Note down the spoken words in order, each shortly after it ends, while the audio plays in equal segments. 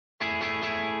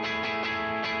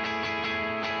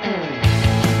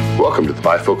Welcome to the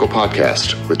Bifocal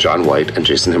Podcast with John White and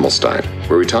Jason Himmelstein,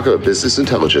 where we talk about business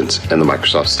intelligence and the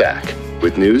Microsoft stack,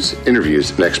 with news,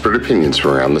 interviews, and expert opinions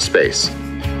from around the space.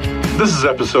 This is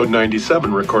episode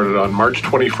 97, recorded on March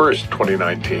 21st,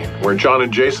 2019, where John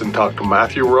and Jason talk to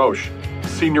Matthew Roche,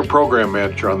 Senior Program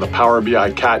Manager on the Power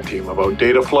BI CAT team, about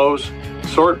data flows,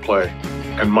 sort play,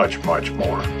 and much, much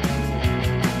more.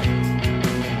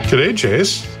 G'day,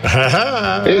 Jace.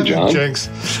 Hey, John. Jinx.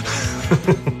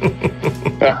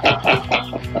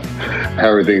 How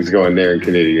are things going there in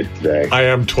Connecticut today? I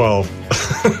am 12.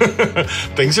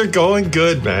 Things are going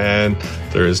good, man.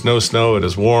 There is no snow. It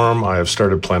is warm. I have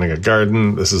started planting a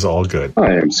garden. This is all good.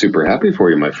 I am super happy for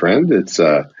you, my friend. It's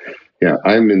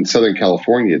I'm in Southern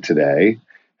California today,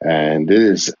 and it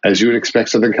is as you would expect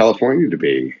Southern California to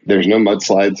be. There's no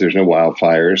mudslides, there's no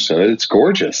wildfires, so it's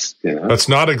gorgeous. That's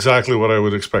not exactly what I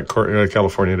would expect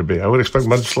California to be. I would expect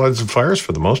mudslides and fires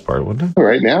for the most part, wouldn't it?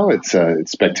 Right now, it's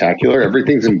spectacular.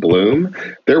 Everything's in bloom.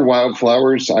 Their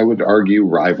wildflowers, I would argue,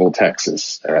 rival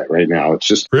Texas right now. It's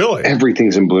just really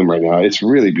everything's in bloom right now. It's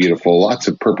really beautiful. Lots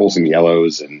of purples and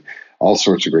yellows and all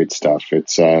sorts of great stuff.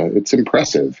 It's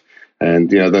impressive.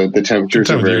 And the temperatures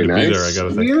are very nice. There, I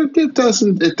gotta think. It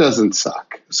doesn't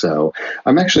suck. So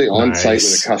I'm actually on site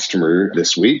with a customer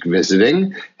this week,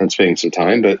 visiting and spending some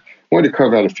time. But I wanted to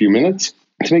carve out a few minutes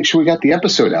to make sure we got the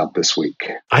episode out this week.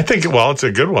 I think it's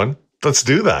a good one. Let's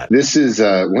do that. This is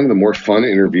one of the more fun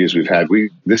interviews we've had.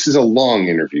 This is a long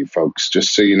interview, folks,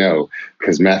 just so you know,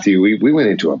 because Matthew, we went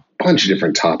into a bunch of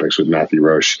different topics with Matthew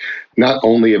Roche, not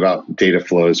only about data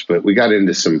flows, but we got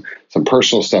into some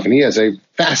personal stuff. And he has a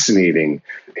fascinating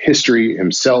history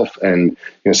himself, and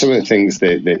some of the things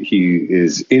that he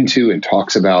is into and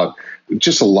talks about.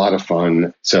 Just a lot of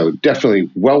fun. So definitely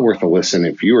well worth a listen.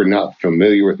 If you are not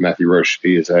familiar with Matthew Roche,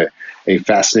 he is a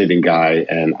fascinating guy,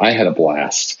 and I had a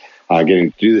blast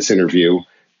getting to do this interview.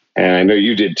 And I know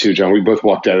you did too, John. We both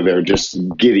walked out of there just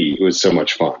giddy. It was so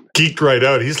much fun. Geeked right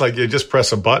out. He's like, you just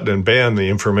press a button and bam, the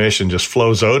information just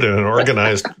flows out in an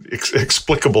organized,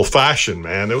 explicable fashion,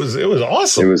 man. It was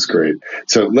awesome. It was great.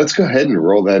 So let's go ahead and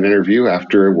roll that interview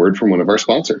after a word from one of our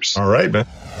sponsors. All right, man.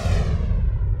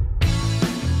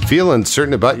 Feel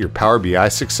uncertain about your Power BI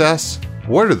success?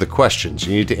 What are the questions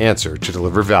you need to answer to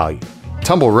deliver value?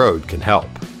 Tumble Road can help.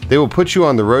 They will put you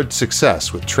on the road to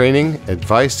success with training,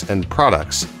 advice, and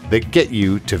products that get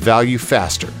you to value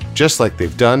faster, just like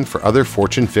they've done for other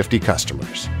Fortune 50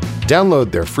 customers.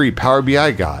 Download their free Power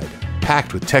BI guide,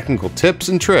 packed with technical tips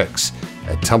and tricks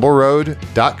at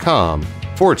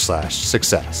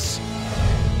tumbleroad.com/success.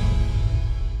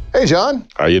 Hey, John.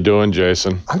 How you doing,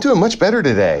 Jason? I'm doing much better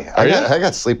today. I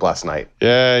got sleep last night.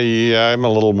 Yeah, I'm a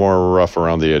little more rough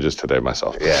around the edges today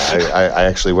myself. Yeah, I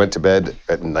actually went to bed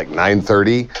at like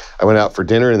 9:30. I went out for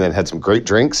dinner and then had some great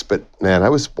drinks, but man, I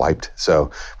was wiped. So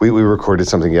we recorded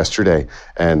something yesterday,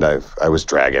 and I was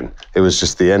dragging. It was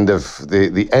just the end of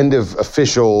the end of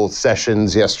official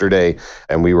sessions yesterday,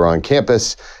 and we were on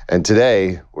campus. And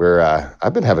today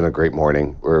I've been having a great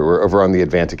morning. We're over on the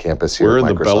Advanta campus here. We're at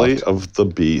in Microsoft. the belly of the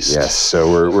beast. Yes,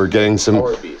 so we're getting some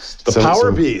Power Beast. The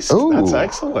Power Beast. Ooh, that's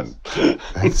excellent.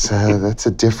 That's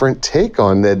a different take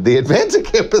on the Advanta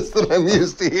campus that I'm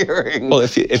used to hearing. Well,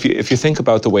 if you think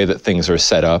about the way that things are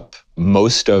set up,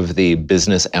 most of the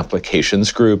business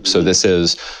applications group, so this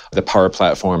is the Power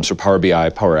Platforms or Power BI,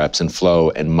 Power Apps, and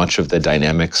Flow, and much of the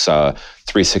Dynamics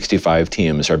 365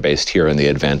 teams are based here in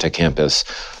the Advanta campus.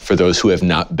 For those who have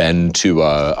not been to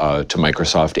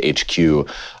Microsoft HQ,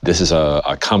 this is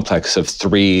a complex of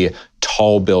 3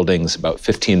 tall buildings about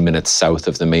 15 minutes south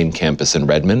of the main campus in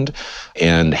Redmond.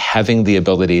 And having the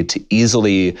ability to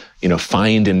easily,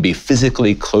 find and be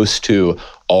physically close to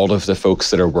all of the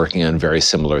folks that are working on very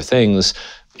similar things,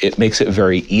 it makes it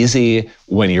very easy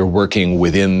when you're working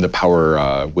within the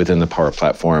Power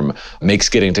Platform. Makes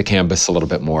getting to campus a little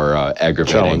bit more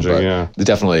aggravating, but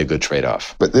definitely a good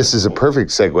trade-off. But this is a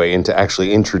perfect segue into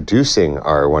actually introducing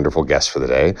our wonderful guest for the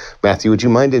day. Matthew, would you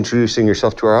mind introducing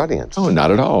yourself to our audience? Oh,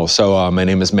 not at all. So my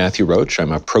name is Matthew Roche.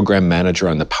 I'm a program manager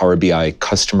on the Power BI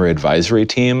Customer Advisory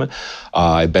team.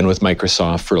 I've been with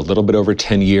Microsoft for a little bit over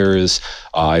 10 years.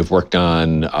 I've worked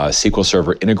on SQL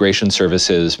Server integration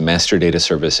services, master data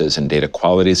services, and data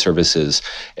quality services,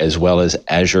 as well as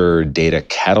Azure Data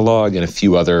Catalog and a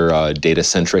few other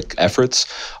data-centric efforts,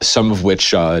 some of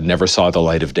which never saw the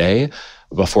light of day.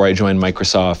 Before I joined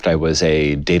Microsoft, I was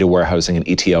a data warehousing and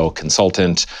ETL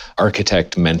consultant,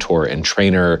 architect, mentor, and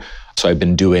trainer. So I've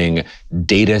been doing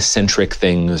data-centric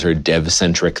things or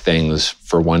dev-centric things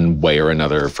for one way or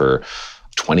another for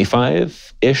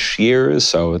 25-ish years.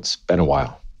 So it's been a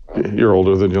while. You're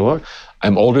older than you look.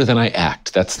 I'm older than I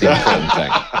act. That's the important thing.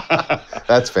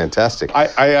 That's fantastic.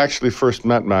 I actually first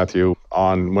met Matthew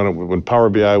on when Power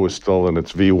BI was still in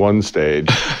its V1 stage,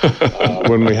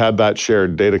 when we had that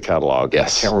shared data catalog.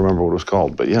 Yes. I can't remember what it was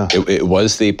called, but yeah. It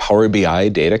was the Power BI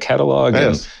data catalog.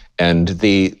 Yes. And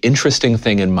the interesting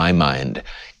thing in my mind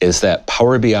is that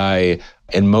Power BI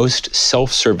and most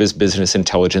self-service business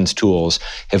intelligence tools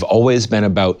have always been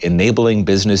about enabling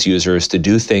business users to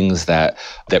do things that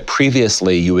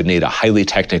previously you would need a highly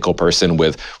technical person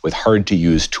with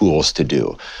hard-to-use tools to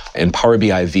do. And Power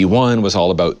BI V1 was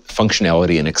all about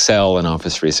functionality in Excel and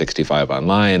Office 365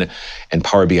 Online. And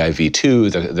Power BI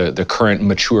V2, the current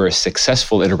mature,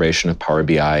 successful iteration of Power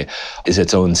BI, is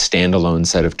its own standalone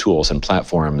set of tools and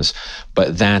platforms.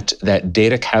 But that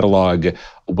data catalog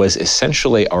was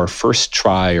essentially our first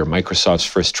try, or Microsoft's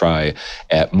first try,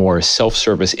 at more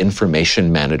self-service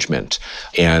information management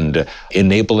and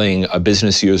enabling a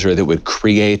business user that would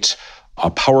create a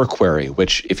Power Query,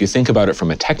 which, if you think about it from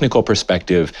a technical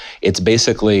perspective, it's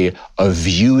basically a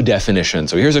view definition.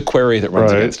 So here's a query that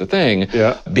runs against a thing.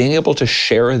 Yeah. Being able to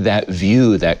share that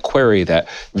view, that query, that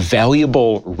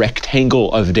valuable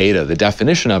rectangle of data, the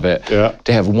definition of it,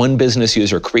 to have one business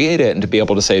user create it and to be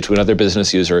able to say to another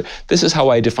business user, this is how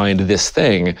I defined this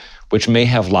thing, which may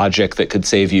have logic that could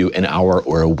save you an hour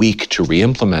or a week to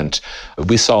re-implement.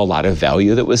 We saw a lot of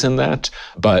value that was in that,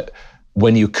 but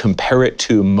when you compare it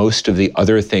to most of the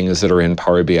other things that are in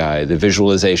Power BI, the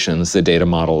visualizations, the data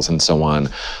models, and so on,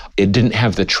 it didn't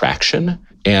have the traction.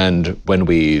 And when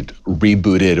we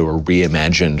rebooted or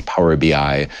reimagined Power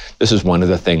BI, this is one of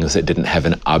the things that didn't have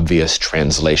an obvious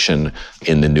translation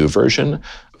in the new version.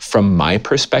 From my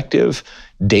perspective,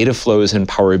 data flows in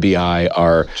Power BI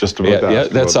are just about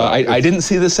that. I didn't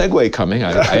see the segue coming.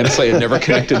 I honestly had never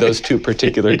connected those two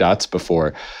particular dots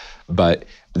before, but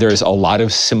there's a lot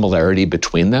of similarity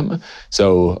between them.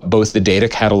 So both the data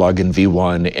catalog in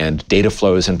V1 and data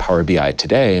flows in Power BI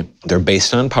today, they're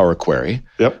based on Power Query,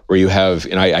 where you have,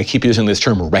 and I keep using this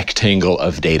term, rectangle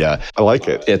of data. I like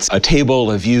it. It's a table,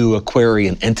 a view, a query,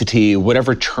 an entity,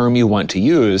 whatever term you want to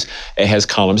use. It has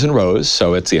columns and rows,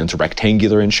 so it's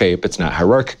rectangular in shape. It's not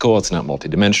hierarchical. It's not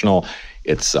multidimensional.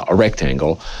 It's a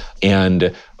rectangle.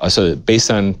 And so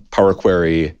based on Power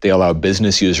Query, they allow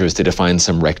business users to define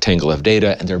some rectangle of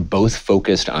data, and they're both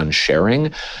focused on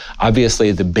sharing.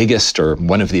 Obviously, the biggest, or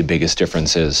one of the biggest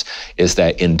differences, is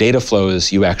that in data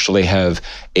flows, you actually have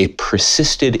a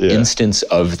persisted instance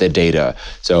of the data.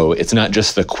 So it's not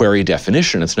just the query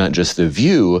definition, it's not just the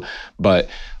view, but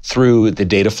through the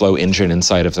data flow engine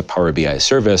inside of the Power BI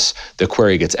service, the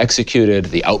query gets executed,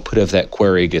 the output of that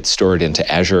query gets stored into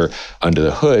Azure under the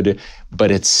hood,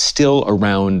 but it's still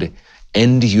around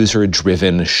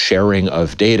end-user-driven sharing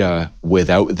of data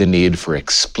without the need for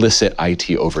explicit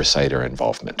IT oversight or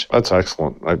involvement. That's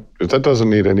excellent. That doesn't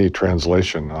need any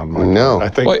translation on my No. I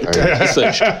think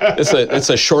It's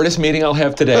the shortest meeting I'll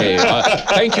have today.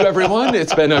 Thank you, everyone.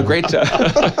 It's been a great...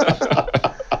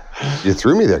 You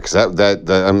threw me there because that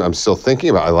I'm still thinking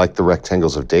about. I like the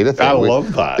rectangles of data thing. I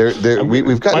love that.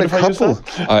 We've gotten a couple.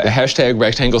 Hashtag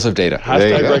rectangles of data.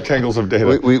 Hashtag rectangles of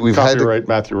data. We've Copyright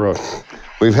Matthew Roche.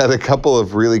 We've had a couple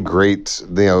of really great,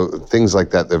 things like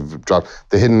that have dropped.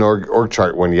 The hidden org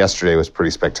chart one yesterday was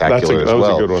pretty spectacular as well. That was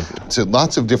a good one. So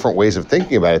lots of different ways of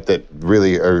thinking about it that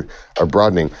really are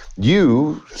broadening.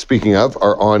 You, speaking of,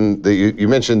 are on you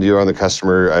mentioned you're on the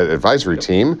customer advisory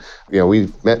team.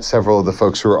 We've met several of the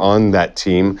folks who are on that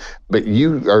team, but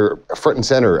you are front and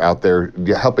center out there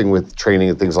helping with training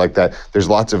and things like that. There's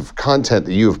lots of content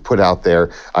that you have put out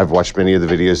there. I've watched many of the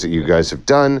videos that you guys have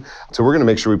done. So we're going to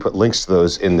make sure we put links to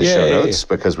those in the show notes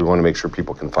because we want to make sure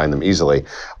people can find them easily.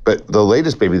 But the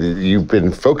latest baby that you've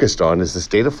been focused on is this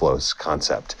data flows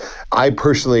concept. I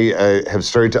personally have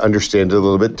started to understand it a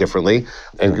little bit differently,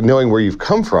 and knowing where you've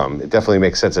come from, it definitely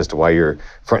makes sense as to why you're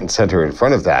front and center in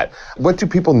front of that. What do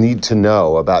people need to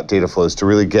know about data flows to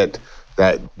really get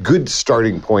that good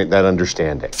starting point, that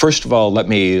understanding? First of all, let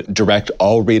me direct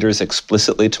all readers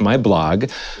explicitly to my blog.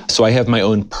 So I have my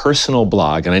own personal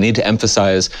blog, and I need to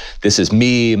emphasize this is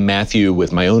me, Matthew,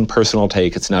 with my own personal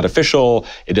take. It's not official.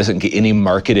 It doesn't get any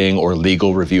marketing or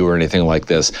legal review or anything like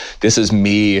this. This is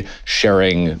me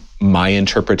sharing my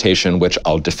interpretation, which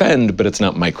I'll defend, but it's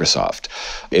not Microsoft.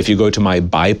 If you go to my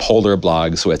bipolar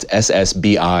blog, so it's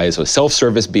SSBI, so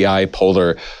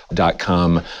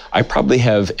self-servicebipolar.com, I probably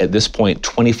have at this point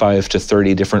 25 to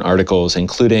 30 different articles,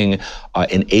 including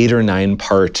an 8 or 9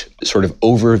 part sort of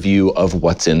overview of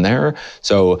what's in there.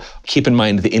 So keep in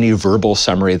mind that any verbal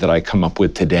summary that I come up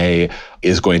with today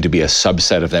is going to be a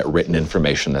subset of that written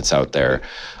information that's out there.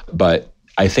 But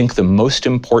I think the most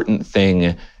important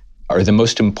thing or the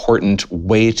most important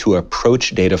way to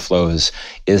approach data flows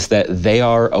is that they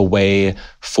are a way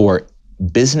for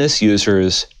business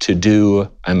users to do,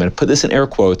 I'm going to put this in air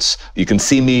quotes, you can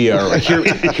see me or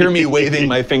hear me waving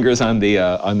my fingers on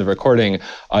the recording,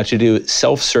 to do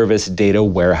self-service data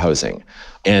warehousing.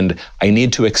 And I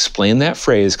need to explain that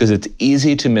phrase because it's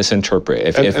easy to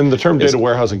misinterpret. And the term data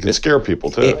warehousing can scare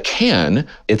people too. It can.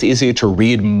 It's easy to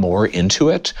read more into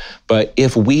it. But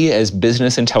if we as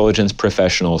business intelligence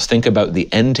professionals think about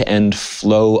the end-to-end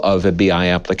flow of a BI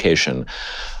application,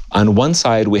 on one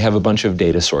side, we have a bunch of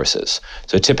data sources.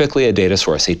 So typically a data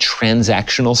source, a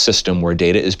transactional system where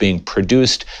data is being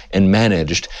produced and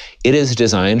managed, it is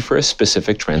designed for a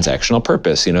specific transactional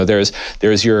purpose. You know,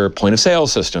 there's your point of sale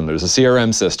system, there's a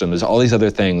CRM system, there's all these other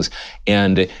things.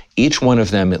 And each one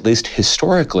of them, at least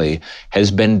historically, has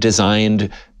been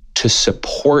designed to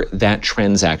support that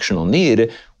transactional need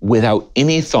without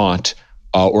any thought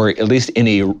or at least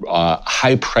any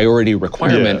high priority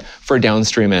requirement for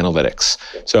downstream analytics.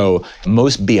 So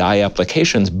most BI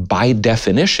applications, by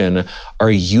definition,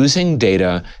 are using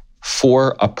data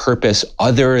for a purpose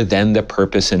other than the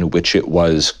purpose in which it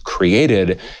was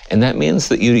created. And that means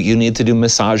that you need to do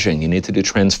massaging, you need to do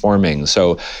transforming.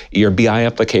 So your BI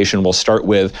application will start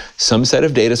with some set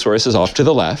of data sources off to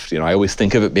the left. You know, I always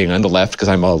think of it being on the left because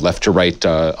I'm a left to right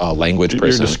language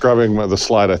person. You're describing the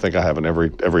slide I think I have in every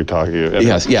talk of you.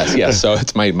 Yes. So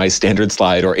it's my standard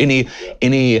slide, or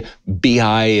any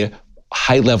BI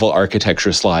high level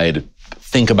architecture slide.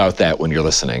 Think about that when you're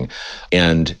listening.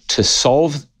 And to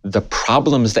solve the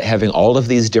problems that having all of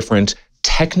these different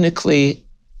technically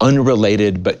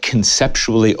unrelated but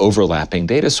conceptually overlapping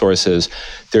data sources,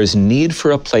 there's need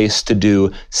for a place to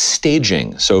do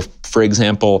staging. So for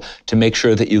example, to make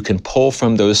sure that you can pull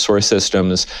from those source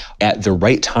systems at the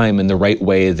right time in the right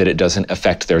way that it doesn't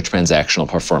affect their transactional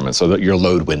performance, so that your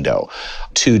load window.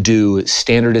 To do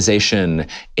standardization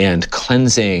and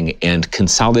cleansing and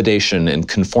consolidation and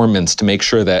conformance to make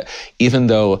sure that even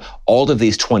though all of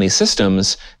these 20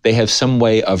 systems, they have some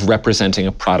way of representing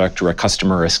a product or a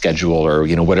customer or a schedule or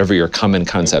whatever your common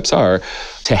concepts are,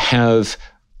 to have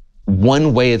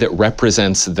one way that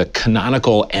represents the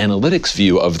canonical analytics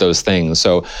view of those things.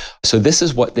 So this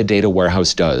is what the data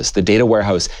warehouse does. The data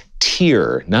warehouse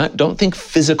tier, don't think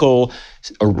physical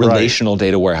or relational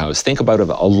data warehouse. Think about a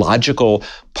logical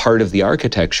part of the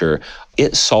architecture.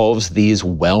 It solves these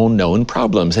well-known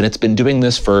problems, and it's been doing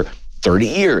this for 30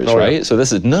 years, right? Yeah.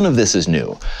 So none of this is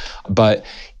new. But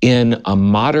in a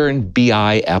modern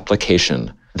BI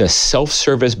application, the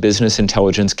self-service business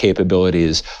intelligence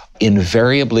capabilities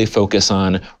invariably focus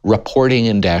on reporting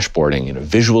and dashboarding,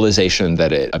 visualization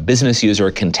that a business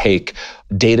user can take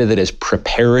data that is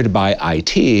prepared by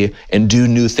IT and do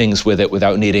new things with it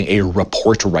without needing a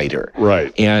report writer.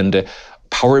 Right. And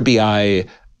Power BI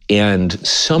and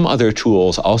some other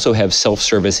tools also have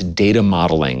self-service data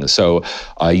modeling. So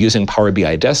using Power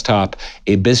BI Desktop,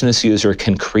 a business user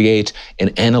can create an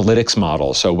analytics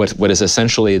model. So what is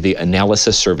essentially the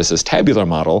analysis services tabular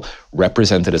model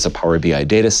represented as a Power BI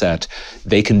data set.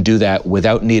 They can do that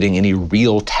without needing any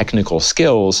real technical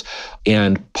skills.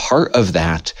 And part of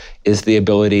that is the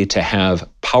ability to have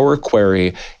Power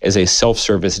Query as a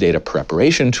self-service data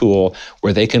preparation tool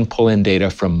where they can pull in data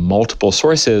from multiple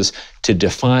sources to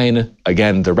define,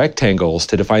 again, the rectangles,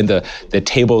 to define the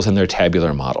tables in their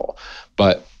tabular model.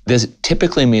 But this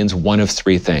typically means one of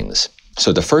three things.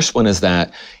 So the first one is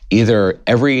that either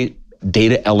every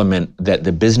data element that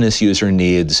the business user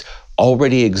needs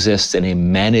already exists in a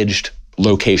managed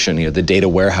location, the data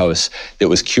warehouse that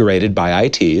was curated by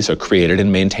IT, so created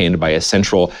and maintained by a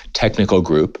central technical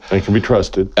group. And can be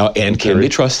trusted. And can be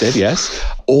trusted, yes.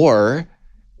 Or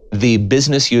the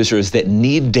business users that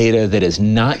need data that is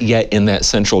not yet in that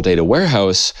central data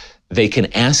warehouse, they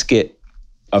can ask it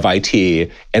of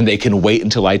IT, and they can wait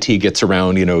until IT gets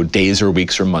around, days or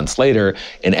weeks or months later,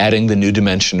 and adding the new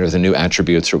dimension or the new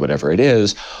attributes or whatever it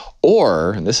is.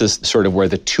 Or, and this is sort of where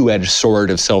the two-edged sword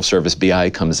of self-service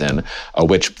BI comes in,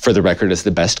 which, for the record, is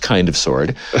the best kind of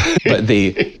sword. But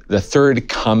the third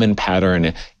common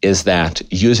pattern is that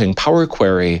using Power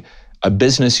Query, a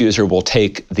business user will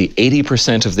take the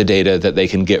 80% of the data that they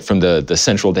can get from the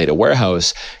central data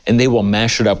warehouse, and they will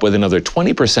mash it up with another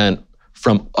 20%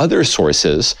 from other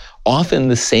sources, often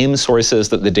the same sources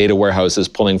that the data warehouse is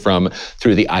pulling from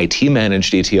through the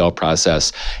IT-managed ETL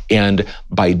process. And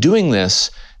by doing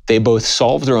this, they both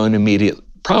solve their own immediate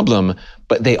problem,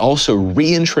 but they also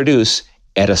reintroduce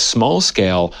at a small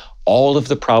scale all of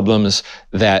the problems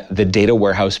that the data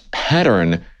warehouse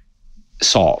pattern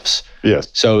solves. Yes.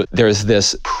 So there's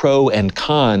this pro and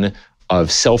con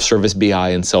of self-service BI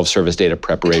and self-service data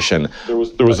preparation. There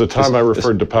was a time I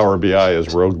referred to Power BI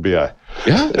as Rogue BI.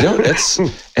 Yeah, no, it's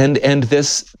and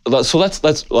this. So let's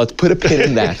put a pin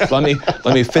in that.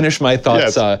 Let me finish my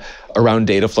thoughts around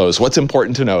data flows. What's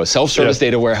important to know? Self-service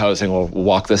data warehousing. We'll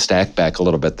walk the stack back a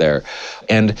little bit there,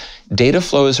 and data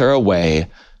flows are a way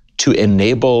to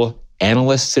enable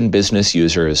analysts and business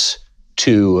users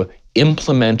to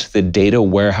implement the data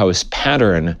warehouse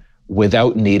pattern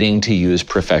without needing to use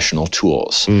professional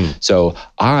tools. So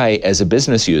I, as a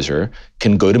business user,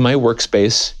 can go to my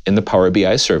workspace in the Power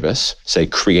BI service, say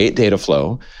create data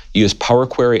flow, use Power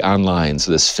Query Online, so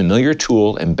this familiar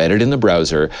tool embedded in the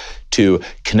browser, to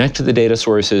connect to the data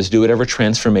sources, do whatever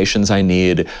transformations I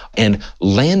need, and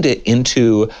land it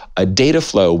into a data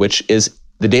flow, which is,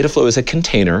 the data flow is a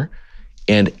container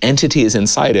and entities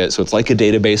inside it. So it's like a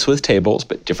database with tables,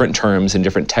 but different terms and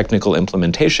different technical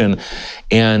implementation.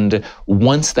 And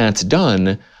once that's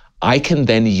done, I can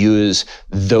then use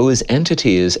those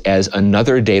entities as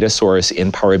another data source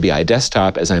in Power BI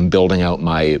Desktop as I'm building out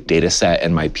my data set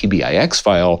and my PBIX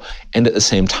file. And at the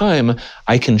same time,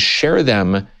 I can share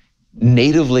them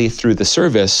natively through the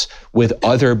service with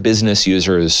other business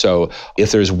users. So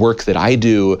if there's work that I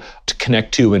do to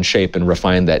connect to and shape and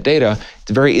refine that data,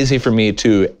 it's very easy for me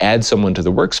to add someone to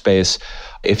the workspace.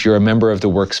 If you're a member of the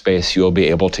workspace, you'll be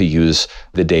able to use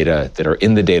the data that are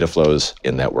in the data flows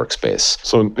in that workspace.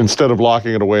 So instead of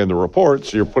locking it away in the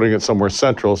reports, you're putting it somewhere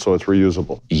central so it's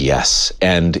reusable. Yes.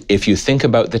 And if you think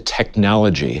about the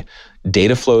technology,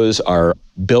 data flows are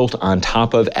built on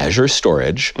top of Azure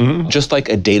storage, just like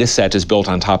a data set is built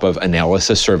on top of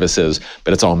analysis services,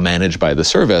 but it's all managed by the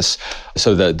service.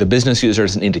 So the business user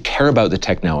doesn't need to care about the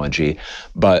technology,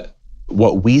 but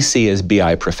what we see as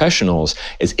BI professionals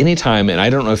is anytime, and I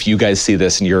don't know if you guys see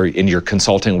this in your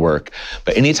consulting work,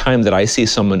 but anytime that I see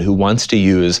someone who wants to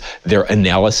use their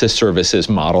analysis services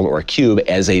model or cube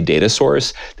as a data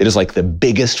source that is like the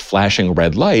biggest flashing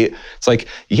red light, it's like,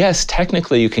 yes,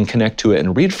 technically you can connect to it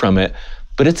and read from it,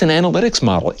 but it's an analytics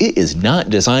model. It is not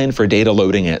designed for data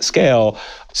loading at scale.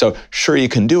 So sure, you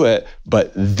can do it,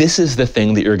 but this is the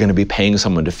thing that you're going to be paying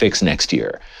someone to fix next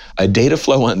year. A data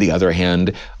flow, on the other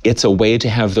hand, it's a way to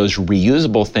have those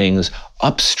reusable things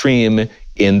upstream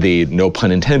in the, no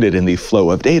pun intended, in the flow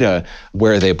of data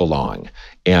where they belong.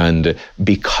 And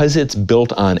because it's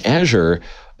built on Azure,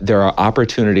 there are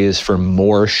opportunities for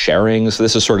more sharing. So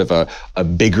this is sort of a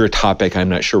bigger topic I'm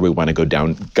not sure we want to go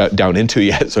down into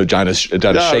yet. So John is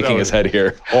shaking his head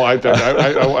here. Oh,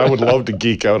 I would love to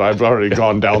geek out. I've already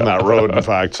gone down that road, in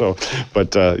fact. So,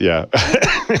 but yeah.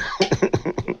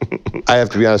 I have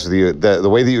to be honest with you, the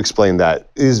way that you explained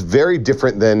that is very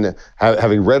different than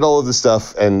having read all of the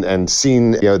stuff and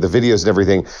seen the videos and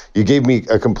everything. You gave me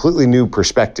a completely new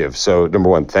perspective. So number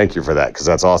one, thank you for that, because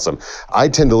that's awesome. I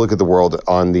tend to look at the world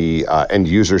on the end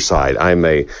user side. I'm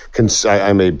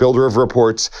a builder of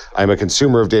reports. I'm a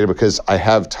consumer of data because I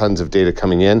have tons of data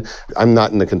coming in. I'm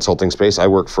not in the consulting space. I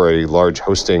work for a large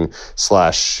hosting /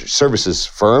 services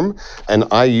firm, and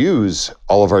I use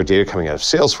all of our data coming out of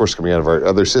Salesforce, coming out of our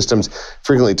other systems.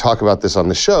 Frequently talk about this on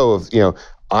the show of,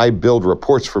 I build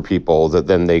reports for people that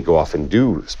then they go off and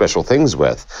do special things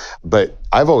with. But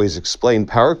I've always explained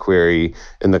Power Query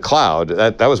in the cloud.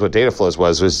 That was what data flows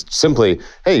was simply,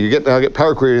 hey, you get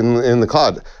Power Query in the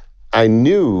cloud. I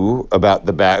knew about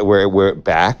the where it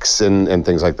backs and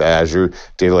things like the Azure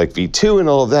Data Lake V2 and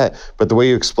all of that, but the way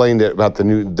you explained it about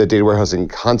the data warehousing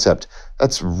concept,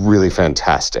 that's really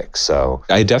fantastic. So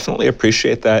I definitely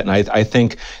appreciate that, and I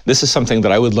think this is something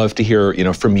that I would love to hear,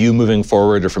 from you moving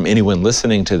forward or from anyone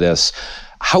listening to this.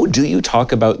 How do you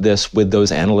talk about this with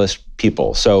those analyst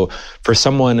people? So for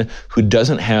someone who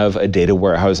doesn't have a data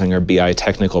warehousing or BI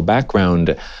technical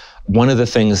background, one of the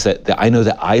things that I know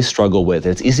that I struggle with,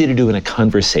 it's easy to do in a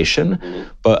conversation,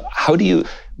 but how do you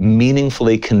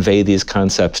meaningfully convey these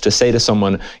concepts to say to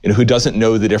someone who doesn't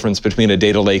know the difference between a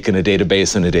data lake and a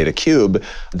database and a data cube,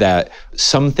 that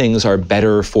some things are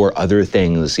better for other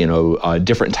things,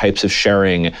 different types of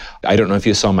sharing. I don't know if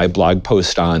you saw my blog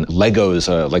post on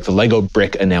Legos, like the Lego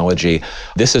brick analogy.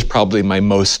 This is probably my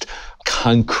most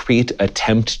concrete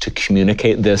attempt to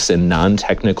communicate this in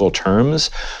non-technical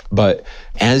terms. But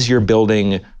as you're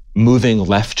moving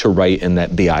left to right in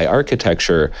that BI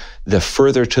architecture, the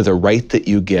further to the right that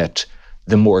you get,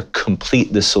 the more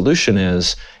complete the solution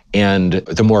is. and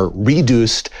the more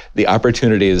reduced the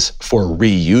opportunities for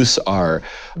reuse are.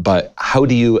 But how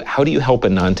do you help a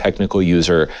non-technical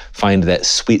user find that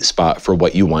sweet spot for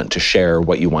what you want to share,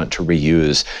 what you want to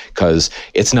reuse? Because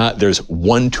it's not there's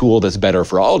one tool that's better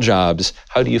for all jobs.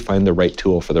 How do you find the right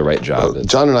tool for the right job? Well,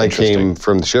 John and I came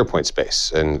from the SharePoint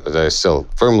space, and I still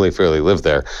fairly live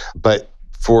there. But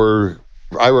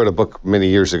I wrote a book many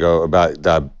years ago about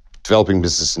developing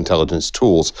business intelligence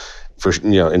tools for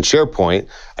in SharePoint,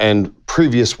 and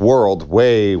previous world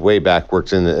way back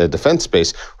worked in the defense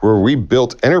space where we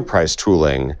built enterprise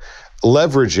tooling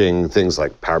leveraging things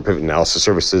like Power Pivot analysis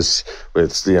services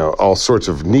with all sorts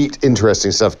of neat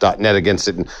interesting stuff, .NET against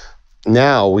it. And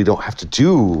now we don't have to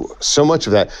do so much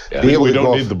of that. Yeah. We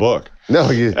don't need the book. No,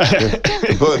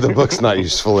 the book's not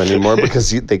useful anymore because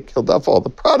they killed off all the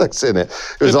products in it.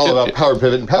 It was all about Power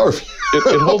Pivot and Power View.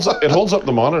 It holds up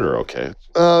the monitor, okay?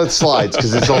 It slides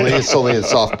because it's only in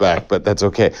softback, but that's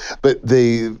okay. But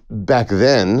back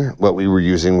then, what we were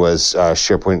using was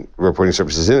SharePoint reporting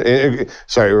services.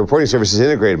 Reporting services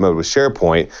integrated mode with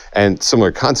SharePoint, and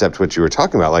similar concept to what you were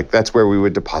talking about. Like that's where we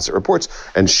would deposit reports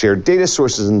and share data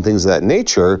sources and things of that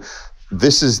nature.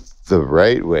 This is the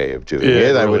right way of doing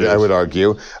it. I would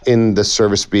argue, in the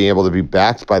service being able to be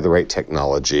backed by the right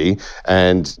technology.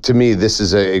 And to me, this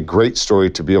is a great story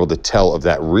to be able to tell of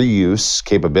that reuse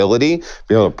capability,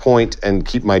 be able to point and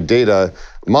keep my data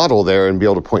model there and be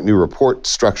able to point new report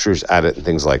structures at it and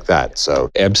things like that.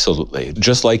 So absolutely.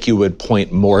 Just like you would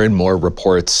point more and more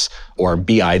reports or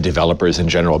BI developers in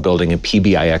general building a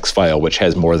PBIX file, which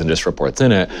has more than just reports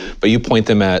in it, but you point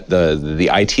them at the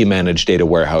IT managed data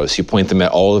warehouse. You point them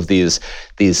at all of these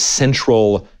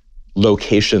central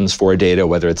locations for data,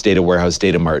 whether it's data warehouse,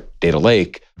 data mart, data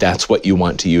lake. That's what you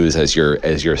want to use as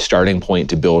your starting point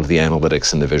to build the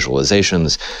analytics and the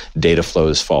visualizations. Data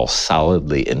flows fall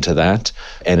solidly into that.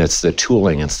 And it's the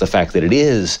tooling, it's the fact that it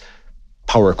is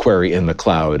Power Query in the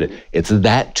cloud. It's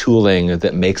that tooling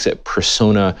that makes it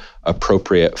persona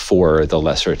appropriate for the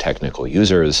lesser technical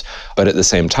users. But at the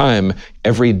same time,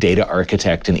 every data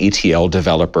architect and ETL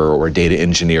developer or data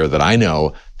engineer that I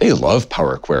know, they love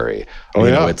Power Query.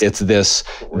 It's this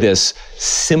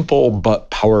simple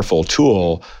but powerful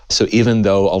tool. So even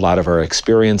though a lot of our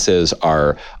experiences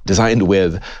are designed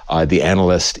with the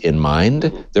analyst in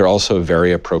mind, they're also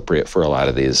very appropriate for a lot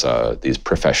of these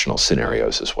professional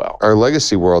scenarios as well. Our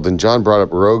legacy world, and John brought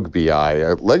up Rogue BI.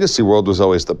 Our legacy world was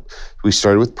always we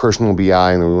started with personal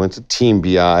BI, and then we went to team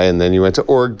BI, and then you went to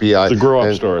org BI. The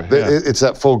grow-up story. It's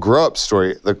that full grow-up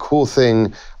story. The cool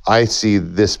thing I see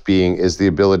this being is the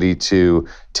ability to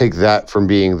take that from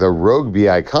being the Rogue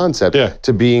BI concept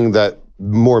to being that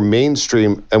more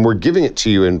mainstream, and we're giving it to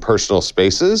you in personal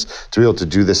spaces to be able to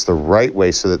do this the right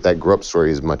way so that grow-up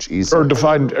story is much easier.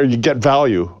 Or you get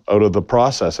value out of the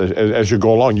process as you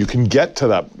go along. You can get to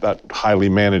that highly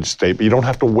managed state, but you don't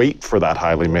have to wait for that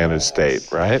highly managed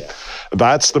state, right?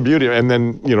 That's the beauty. And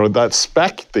then, that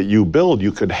spec that you build,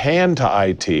 you could hand to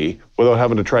IT without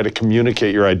having to try to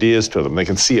communicate your ideas to them. They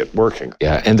can see it working.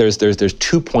 Yeah, and there's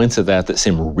 2 points of that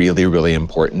seem really, really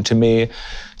important to me.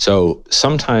 So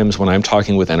sometimes when I'm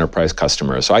talking with enterprise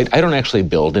customers, so I don't actually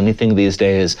build anything these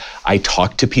days. I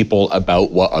talk to people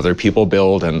about what other people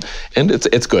build, and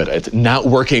it's good. It's not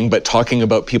working, but talking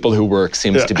about people who work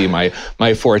seems to be my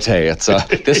forte. It's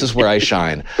this is where I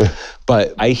shine.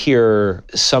 But I hear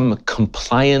some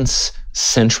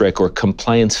compliance-centric or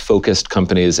compliance-focused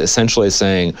companies essentially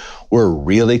saying, we're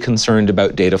really concerned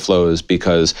about data flows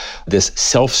because this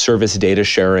self-service data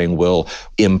sharing will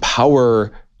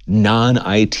empower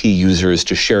non-IT users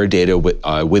to share data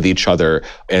with each other,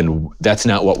 and that's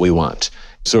not what we want.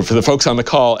 So for the folks on the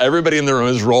call, everybody in the room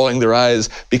is rolling their eyes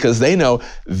because they know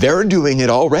they're doing it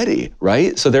already,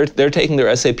 right? So they're taking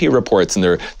their SAP reports and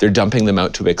they're dumping them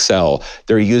out to Excel.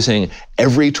 They're using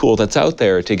every tool that's out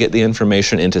there to get the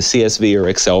information into CSV or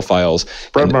Excel files.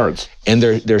 And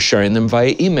they're sharing them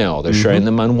via email. They're sharing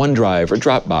them on OneDrive or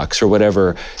Dropbox or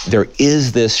whatever. There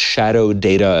is this shadow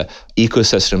data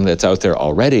ecosystem that's out there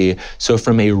already. So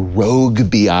from a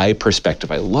Rogue BI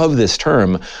perspective, I love this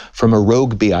term, from a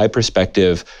Rogue BI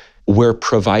perspective, we're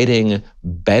providing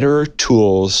better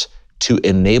tools to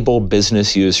enable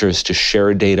business users to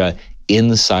share data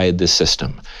inside the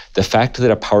system. The fact that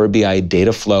a Power BI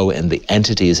data flow and the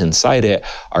entities inside it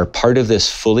are part of this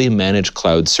fully managed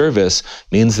cloud service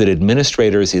means that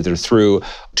administrators, either through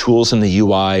tools in the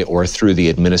UI or through the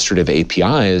administrative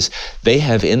APIs, they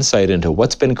have insight into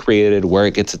what's been created, where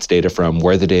it gets its data from,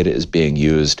 where the data is being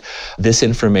used. This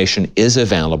information is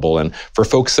available. And for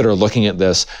folks that are looking at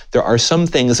this, there are some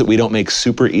things that we don't make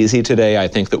super easy today. I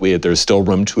think that there's still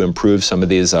room to improve some of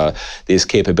these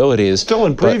capabilities. Still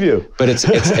in preview.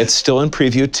 But it's still in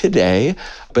preview today,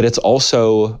 but it's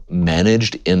also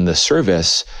managed in the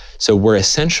service. So we're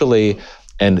essentially,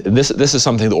 and this is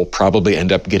something that will probably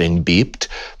end up getting beeped,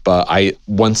 but I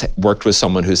once worked with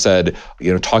someone who said,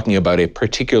 talking about a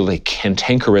particularly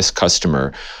cantankerous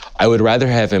customer, I would rather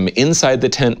have him inside the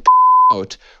tent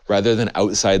out rather than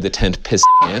outside the tent piss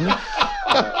in.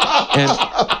 And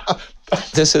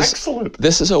this is excellent.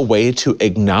 This is a way to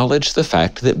acknowledge the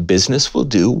fact that business will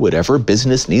do whatever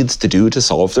business needs to do to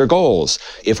solve their goals.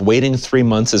 If waiting 3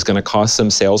 months is going to cost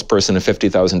some salesperson a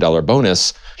 $50,000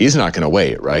 bonus, he's not going to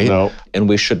wait, right? No. And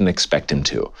we shouldn't expect him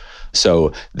to.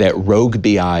 So that Rogue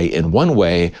BI, in one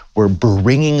way, we're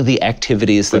bringing the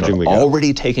activities that are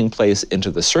already taking place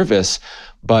into the service,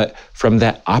 but from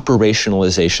that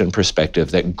operationalization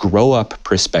perspective, that grow-up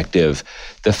perspective,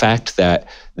 the fact that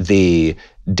the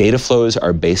data flows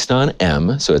are based on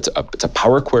M, so it's a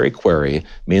Power Query query,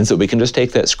 means that we can just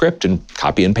take that script and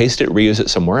copy and paste it, reuse it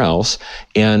somewhere else.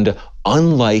 And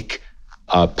unlike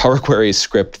Power Query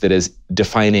script that is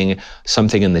defining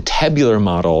something in the tabular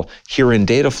model, here in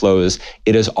data flows,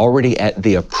 it is already at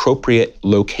the appropriate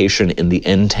location in the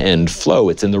end-to-end flow.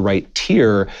 It's in the right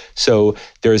tier, so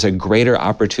there's a greater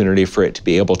opportunity for it to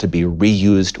be able to be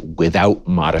reused without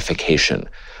modification.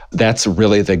 That's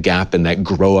really the gap in that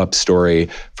grow-up story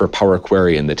for Power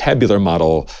Query in the tabular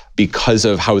model because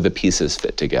of how the pieces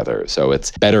fit together. So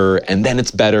it's better, and then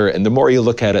it's better, and the more you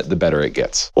look at it, the better it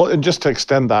gets. Well, and just to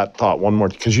extend that thought one more,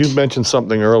 because you mentioned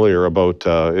something earlier about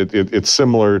it's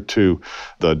similar to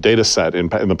the data set in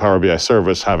the Power BI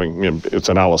service having its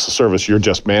analysis service. You're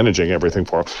just managing everything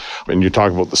for them. And you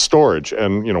talk about the storage,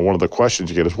 and one of the questions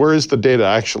you get is, where is the data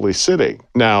actually sitting?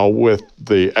 Now, with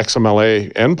the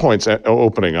XMLA endpoints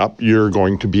opening up, you're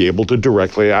going to be able to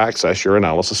directly access your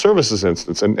analysis services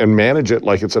instance and manage it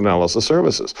like it's analysis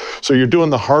services. So you're doing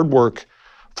the hard work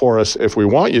for us if we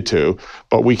want you to,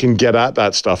 but we can get at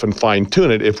that stuff and fine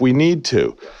tune it if we need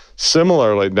to.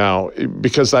 Similarly now,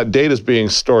 because that data is being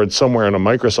stored somewhere in a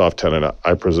Microsoft tenant,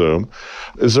 I presume,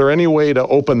 is there any way to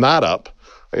open that up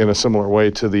in a similar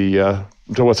way to the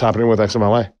to what's happening with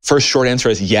XMLA? First short answer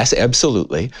is yes,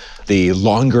 absolutely. The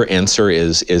longer answer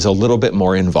is a little bit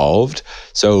more involved.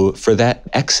 So for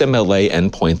that XMLA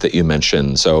endpoint that you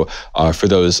mentioned, so for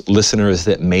those listeners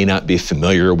that may not be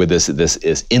familiar with this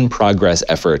is in progress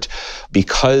effort.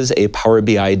 Because a Power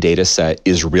BI data set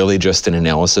is really just an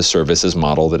analysis services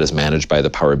model that is managed by the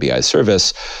Power BI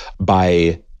service,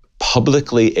 by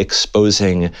publicly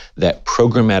exposing that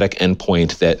programmatic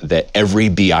endpoint that every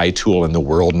BI tool in the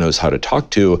world knows how to talk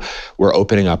to, we're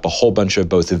opening up a whole bunch of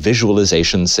both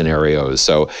visualization scenarios.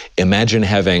 So imagine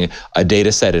having a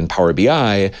data set in Power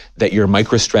BI that your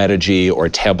MicroStrategy or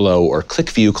Tableau or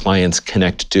ClickView clients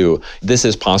connect to. This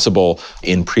is possible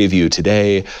in preview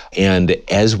today. And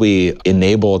as we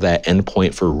enable that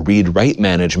endpoint for read-write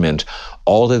management,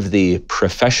 all of the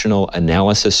professional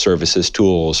analysis services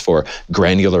tools for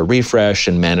granular refresh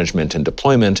and management and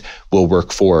deployment will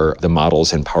work for the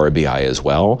models in Power BI as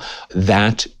well.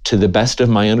 That, to the best of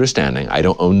my understanding, I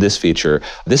don't own this feature,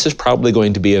 this is probably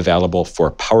going to be available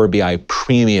for Power BI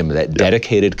Premium, that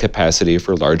dedicated capacity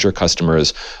for larger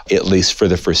customers, at least for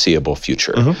the foreseeable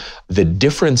future. Mm-hmm. The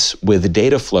difference with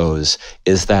data flows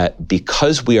is that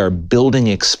because we are building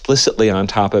explicitly on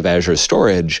top of Azure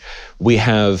Storage, we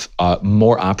have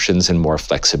more options and more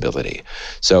flexibility.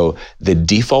 So the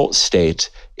default state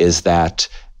is that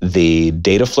the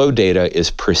data flow data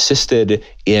is persisted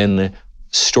in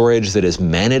storage that is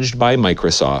managed by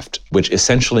Microsoft, which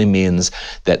essentially means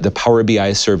that the Power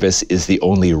BI service is the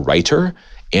only writer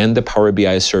and the Power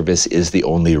BI service is the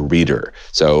only reader.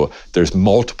 So there's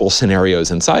multiple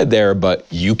scenarios inside there, but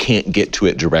you can't get to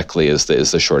it directly is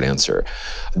the short answer.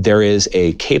 There is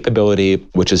a capability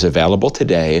which is available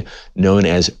today known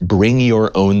as Bring Your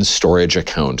Own Storage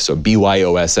Account. So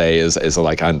BYOSA is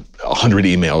like on 100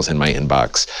 emails in my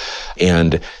inbox.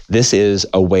 And this is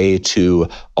a way to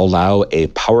allow a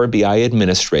Power BI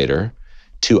administrator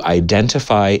to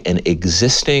identify an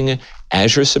existing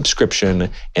Azure subscription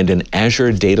and an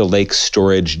Azure Data Lake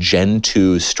Storage Gen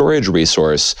 2 storage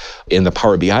resource in the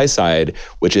Power BI side,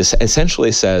 which is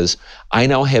essentially says, I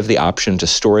now have the option to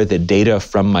store the data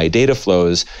from my data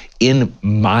flows in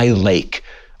my lake.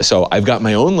 So I've got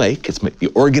my own lake, it's the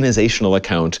organizational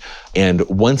account, and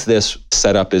once this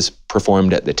setup is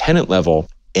performed at the tenant level,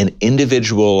 an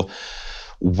individual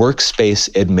workspace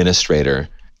administrator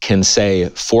can say,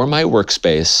 for my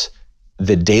workspace,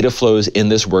 the data flows in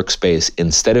this workspace,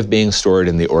 instead of being stored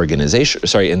in the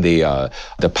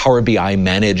the Power BI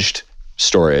managed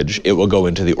storage, it will go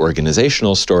into the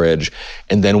organizational storage.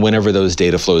 And then whenever those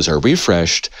data flows are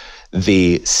refreshed,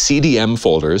 the CDM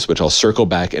folders, which I'll circle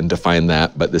back and define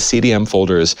that, but the CDM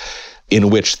folders in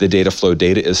which the data flow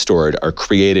data is stored are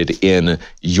created in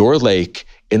your lake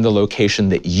in the location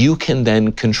that you can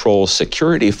then control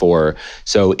security for.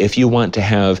 So if you want to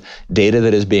have data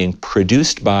that is being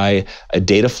produced by a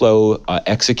data flow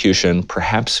execution,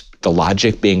 perhaps the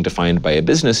logic being defined by a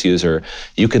business user,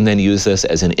 you can then use this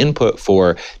as an input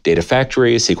for Data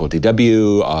Factory, SQL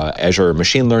DW, Azure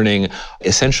Machine Learning,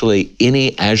 essentially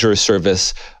any Azure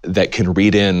service that can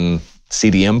read in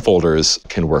CDM folders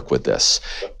can work with this.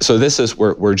 So this is,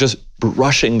 we're just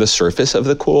brushing the surface of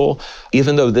the cool,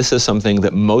 even though this is something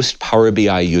that most Power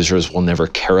BI users will never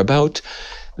care about.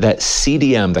 That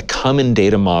CDM, the common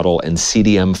data model, and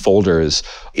CDM folders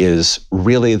is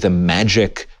really the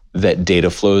magic that data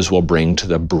flows will bring to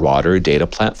the broader data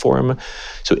platform.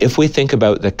 So if we think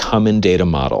about the common data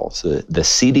model, so the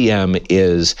CDM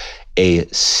is a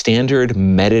standard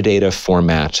metadata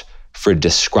format for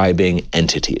describing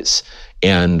entities.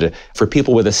 And for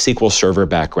people with a SQL Server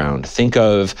background, think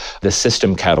of the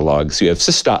system catalogs. You have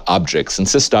sys.objects and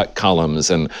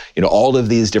sys.columns and all of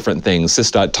these different things,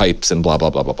 sys.types and blah, blah,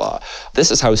 blah, blah, blah.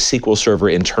 This is how SQL Server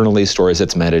internally stores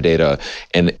its metadata.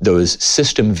 And those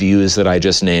system views that I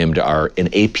just named are an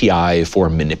API for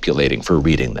manipulating, for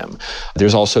reading them.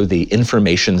 There's also the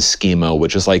information schema,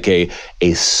 which is like a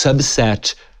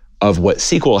subset of what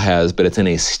SQL has, but it's in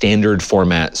a standard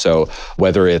format. So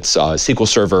whether it's SQL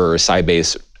Server or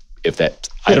Sybase, if that,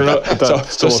 I don't know.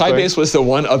 So Sybase was the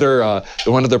one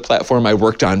other platform I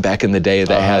worked on back in the day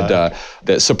that had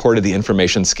that supported the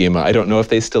information schema. I don't know if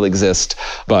they still exist,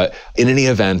 but in any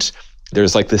event,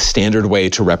 there's like the standard way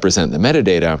to represent the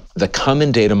metadata. The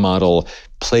common data model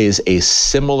plays a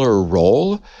similar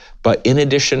role, but in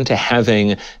addition to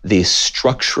having the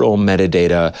structural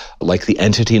metadata, like the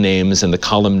entity names and the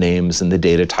column names and the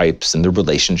data types and the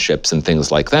relationships and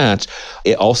things like that,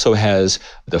 it also has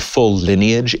the full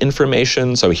lineage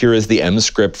information. So here is the M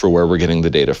script for where we're getting the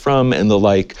data from and the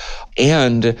like.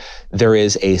 And there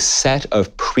is a set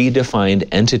of predefined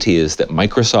entities that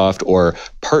Microsoft or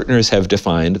partners have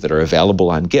defined that are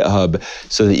available on GitHub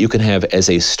so that you can have as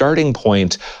a starting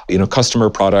point,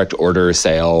 customer, product, order,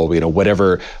 sale,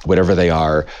 whatever they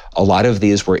are. A lot of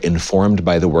these were informed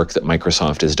by the work that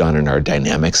Microsoft has done in our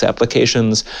Dynamics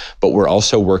applications, but we're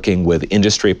also working with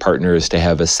industry partners to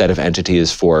have a set of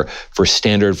entities for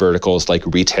standard verticals like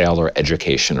retail or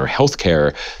education or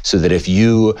healthcare, so that if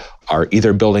you are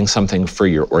either building something for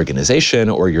your organization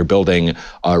or you're building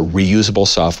reusable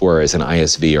software as an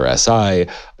ISV or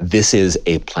SI, this is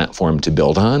a platform to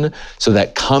build on. So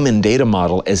that common data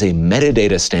model as a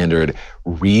metadata standard,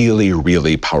 really,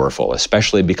 really powerful,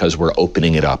 especially because we're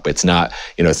opening it up. It's not,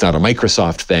 it's not a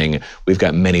Microsoft thing. We've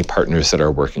got many partners that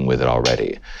are working with it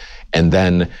already. And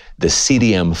then the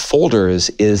CDM folders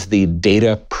is the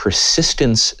data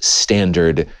persistence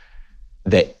standard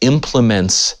that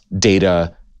implements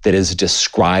data that is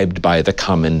described by the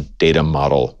common data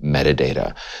model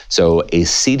metadata. So a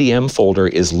CDM folder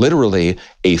is literally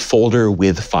a folder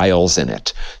with files in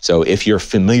it. So if you're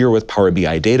familiar with Power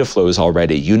BI data flows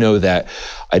already, you know that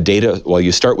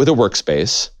you start with a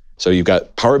workspace. So you've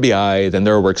got Power BI, then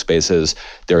there are workspaces.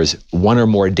 There's one or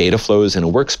more data flows in a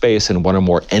workspace and one or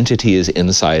more entities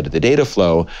inside the data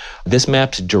flow. This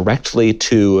maps directly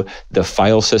to the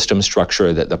file system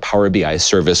structure that the Power BI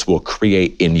service will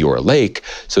create in your lake.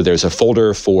 So there's a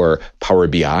folder for Power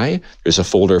BI, there's a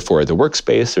folder for the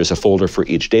workspace, there's a folder for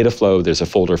each data flow, there's a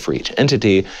folder for each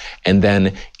entity, and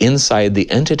then inside the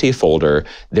entity folder,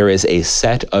 there is a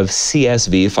set of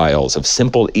CSV files, of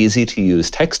simple, easy-to-use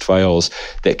text files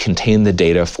that contain the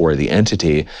data for the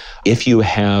entity. If you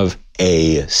have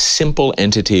a simple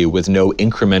entity with no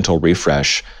incremental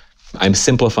refresh, I'm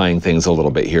simplifying things a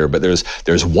little bit here, but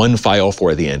there's one file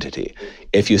for the entity.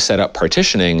 If you set up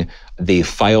partitioning, the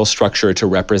file structure to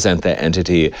represent that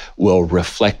entity will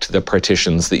reflect the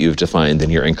partitions that you've defined in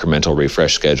your incremental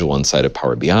refresh schedule inside of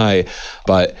Power BI.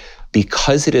 But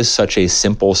because it is such a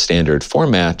simple standard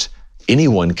format,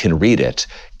 anyone can read it.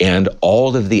 And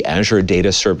all of the Azure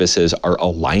data services are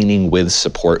aligning with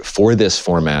support for this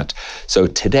format. So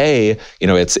today,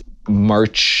 it's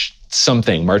March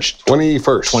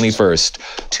 21st,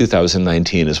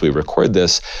 2019, as we record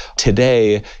this.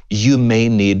 Today, you may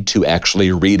need to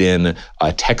actually read in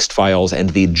text files and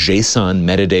the JSON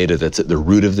metadata that's at the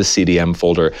root of the CDM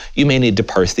folder. You may need to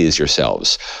parse these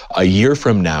yourselves. A year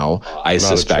from now, I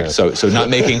suspect. So not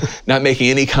making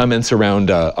any comments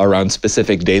around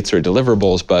specific dates or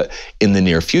deliverables, but in the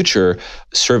near future,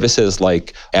 services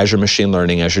like Azure Machine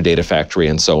Learning, Azure Data Factory,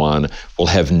 and so on will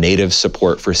have native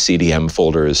support for CDM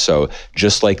folders. So So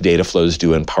just like data flows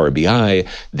do in Power BI,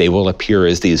 they will appear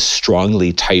as these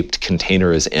strongly typed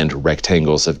containers and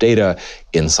rectangles of data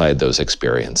inside those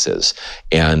experiences.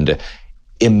 And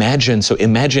imagine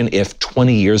if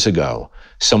 20 years ago,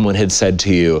 someone had said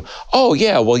to you, oh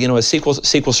yeah, well, a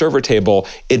SQL Server table,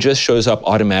 it just shows up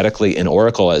automatically in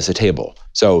Oracle as a table.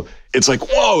 So it's like,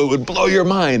 whoa, it would blow your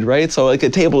mind, right? So like a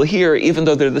table here, even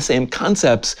though they're the same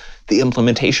concepts, the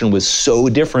implementation was so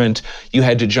different. You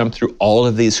had to jump through all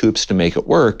of these hoops to make it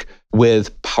work.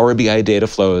 With Power BI data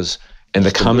flows and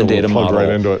the common data model, right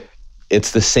into it.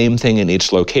 It's the same thing in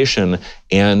each location,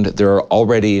 and there are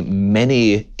already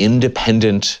many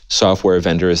independent software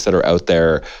vendors that are out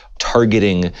there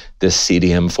targeting this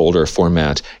CDM folder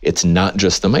format. It's not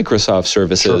just the Microsoft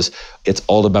services. Sure. It's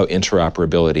all about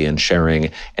interoperability and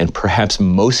sharing. And perhaps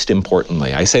most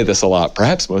importantly, I say this a lot,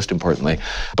 perhaps most importantly,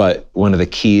 but one of the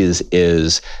keys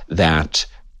is that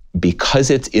because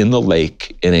it's in the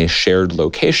lake in a shared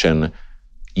location,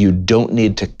 you don't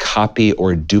need to copy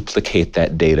or duplicate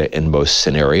that data in most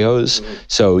scenarios. Mm-hmm.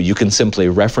 So you can simply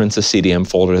reference a CDM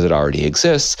folder that already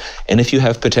exists. And if you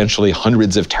have potentially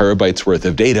hundreds of terabytes worth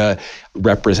of data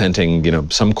representing,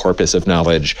 some corpus of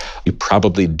knowledge, you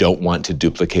probably don't want to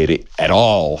duplicate it at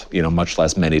all, much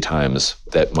less many times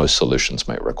that most solutions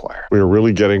might require. We are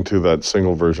really getting to that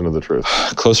single version of the truth.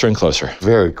 Closer and closer.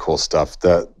 Very cool stuff.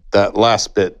 That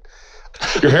last bit.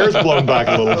 Your hair's blown back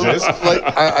a little, Jace.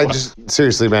 I just,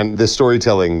 seriously, man, the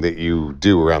storytelling that you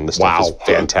do around this stuff is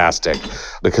fantastic,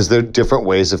 because there are different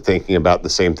ways of thinking about the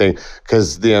same thing.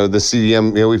 Because, the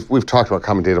CDM, we've talked about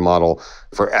common data model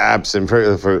for apps and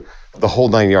for the whole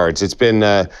 9 yards. It's been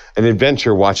an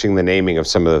adventure watching the naming of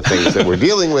some of the things that we're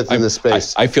dealing with in the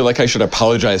space. I feel like I should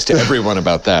apologize to everyone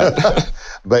about that.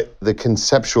 But the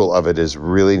conceptual of it is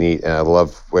really neat, and I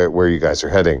love where you guys are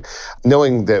heading.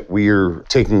 Knowing that we're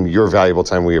taking your valuable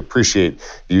time, we appreciate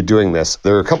you doing this.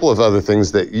 There are a couple of other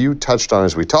things that you touched on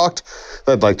as we talked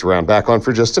that I'd like to round back on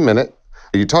for just a minute.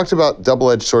 You talked about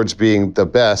double-edged swords being the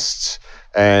best,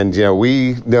 and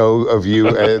we know of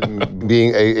you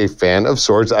being a fan of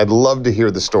swords. I'd love to hear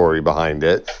the story behind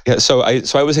it. Yeah, so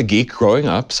I was a geek growing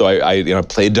up. So I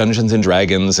played Dungeons and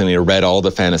Dragons and read all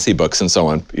the fantasy books and so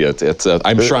on.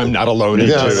 I'm sure I'm not alone in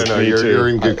this. No, you're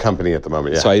in good company at the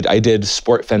moment. Yeah. So I did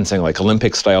sport fencing, like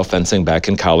Olympic style fencing, back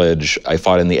in college. I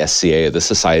fought in the SCA, the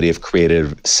Society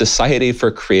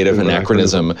for Creative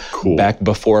Anachronism, cool. Back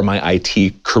before my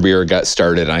IT career got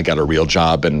started, and I got a real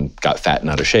job and got fat and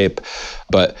out of shape.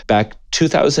 But back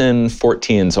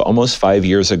 2014, so almost 5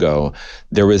 years ago,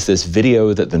 there was this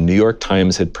video that the New York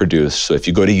Times had produced. So if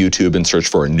you go to YouTube and search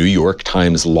for a New York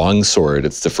Times longsword,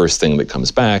 it's the first thing that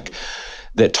comes back,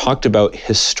 that talked about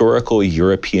historical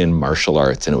European martial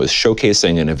arts. And it was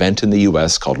showcasing an event in the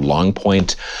US called Long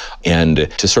Point. And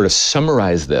to sort of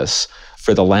summarize this,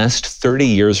 for the last 30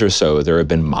 years or so, there have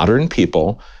been modern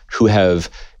people who have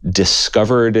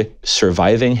discovered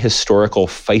surviving historical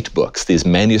fight books, these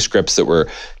manuscripts that were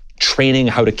training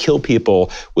how to kill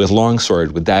people with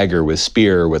longsword, with dagger, with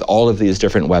spear, with all of these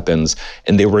different weapons.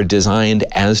 And they were designed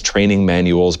as training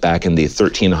manuals back in the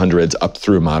 1300s up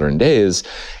through modern days.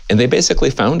 And they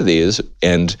basically found these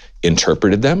and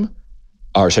translated them,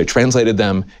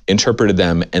 interpreted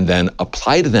them, and then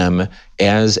applied them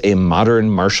as a modern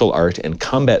martial art and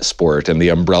combat sport. And the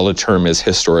umbrella term is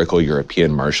historical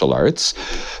European martial arts.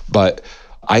 But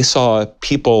I saw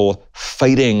people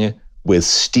fighting with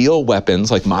steel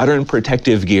weapons, like modern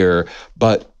protective gear,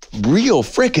 but real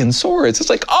frickin' swords. It's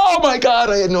like, oh my God,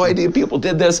 I had no idea people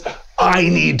did this. I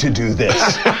need to do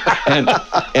this.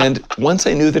 and once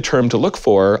I knew the term to look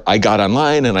for, I got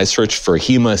online and I searched for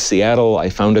HEMA Seattle. I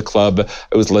found a club.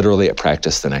 I was literally at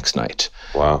practice the next night.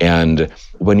 Wow. And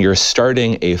when you're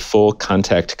starting a full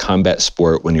contact combat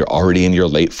sport, when you're already in your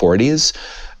late 40s,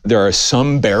 there are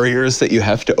some barriers that you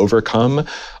have to overcome.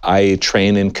 I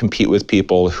train and compete with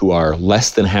people who are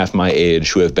less than half my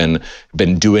age, who have been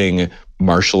doing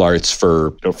martial arts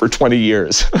for 20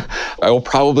 years. I will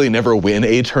probably never win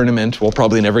a tournament. We'll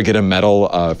probably never get a medal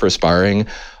for sparring.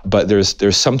 But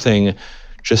there's something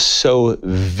just so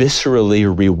viscerally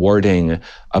rewarding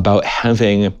about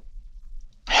having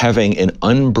an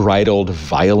unbridled,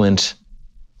 violent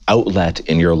outlet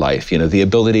in your life, the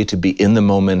ability to be in the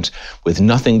moment with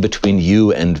nothing between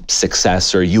you and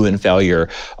success or you and failure,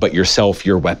 but yourself,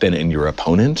 your weapon, and your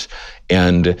opponent.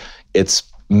 And it's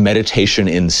meditation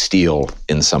in steel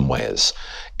in some ways.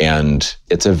 And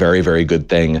it's a very, very good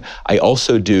thing. I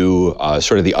also do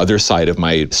sort of the other side of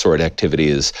my sword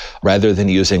activities. Rather than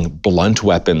using blunt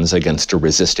weapons against a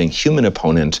resisting human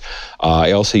opponent,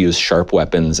 I also use sharp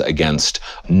weapons against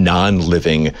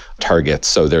non-living targets.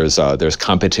 So there's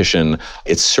competition.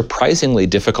 It's surprisingly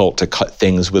difficult to cut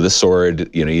things with a sword.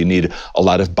 You need a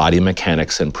lot of body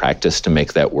mechanics and practice to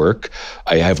make that work.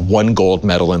 I have 1 gold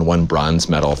medal and 1 bronze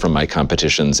medal from my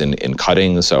competitions in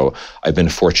cutting, so I've been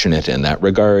fortunate in that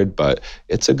regard. But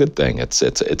it's a good thing. It's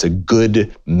a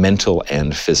good mental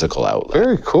and physical outlet.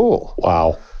 Very cool.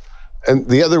 Wow. And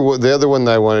the other one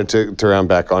that I wanted to round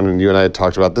back on, and you and I had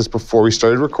talked about this before we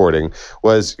started recording,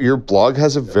 was your blog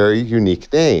has a very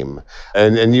unique name.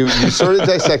 And you sort of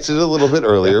dissected it a little bit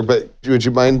earlier, but would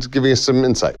you mind giving us some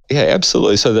insight? Yeah,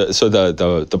 absolutely. So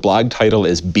the blog title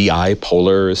is BI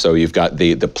Polar. So you've got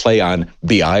the play on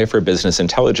BI for business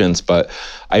intelligence, but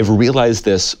I've realized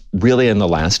this really in the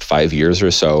last 5 years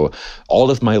or so. All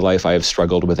of my life I have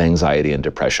struggled with anxiety and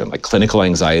depression, like clinical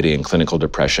anxiety and clinical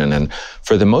depression. And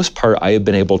for the most part, I have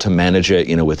been able to manage it,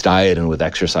 with diet and with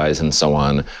exercise and so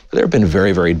on. But there have been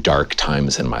very, very dark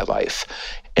times in my life.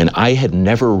 And I had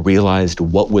never realized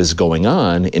what was going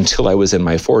on until I was in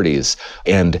my 40s.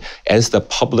 And as the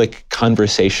public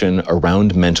conversation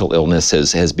around mental illness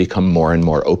has become more and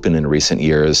more open in recent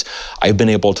years, I've been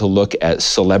able to look at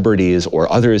celebrities or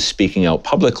others speaking out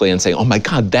publicly and say, oh my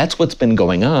God, that's what's been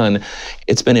going on.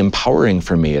 It's been empowering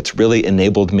for me. It's really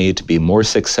enabled me to be more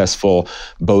successful,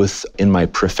 both in my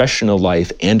professional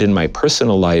life and in my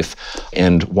personal life.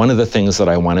 And one of the things that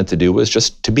I wanted to do was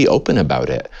just to be open about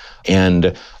it.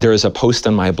 And there is a post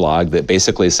on my blog that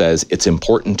basically says it's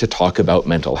important to talk about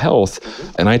mental health.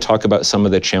 And I talk about some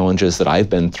of the challenges that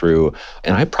I've been through.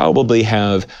 And I probably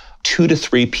have 2 to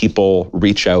 3 people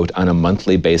reach out on a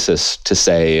monthly basis to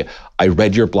say, I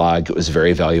read your blog, it was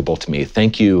very valuable to me.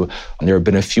 Thank you. And there have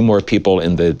been a few more people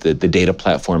in the data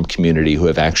platform community who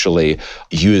have actually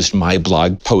used my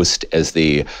blog post as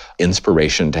the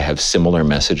inspiration to have similar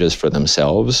messages for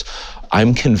themselves.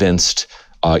 I'm convinced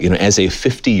as a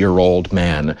 50-year-old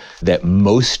man, that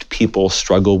most people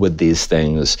struggle with these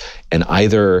things, and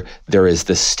either there is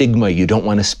the stigma, you don't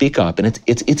want to speak up, and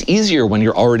it's easier when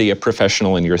you're already a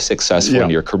professional and you're successful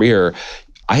in your career.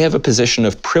 I have a position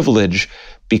of privilege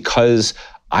because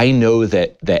I know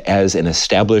that as an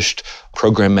established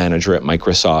program manager at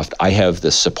Microsoft, I have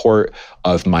the support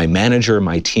of my manager,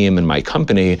 my team, and my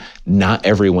company. Not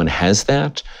everyone has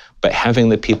that, but having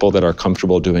the people that are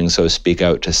comfortable doing so speak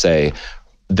out to say,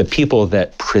 the people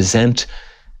that present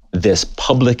this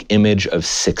public image of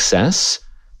success,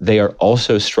 they are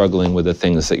also struggling with the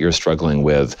things that you're struggling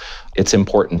with. It's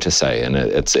important to say, and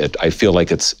I feel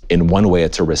like it's, in one way,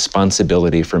 it's a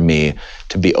responsibility for me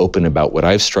to be open about what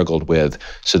I've struggled with,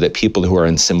 so that people who are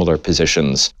in similar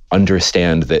positions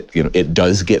understand that it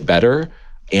does get better,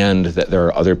 and that there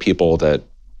are other people that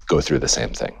go through the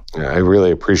same thing. Yeah, I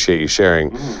really appreciate you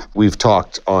sharing. We've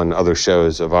talked on other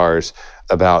shows of ours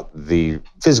about the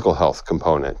physical health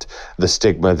component, the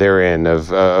stigma therein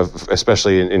of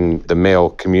especially in the male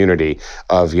community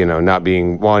of, not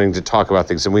wanting to talk about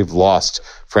things. And we've lost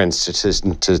friends to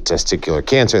testicular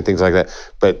cancer and things like that.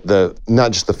 But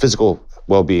not just the physical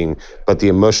well-being, but the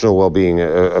emotional well-being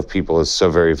of people is so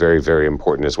very, very, very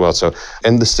important as well. So,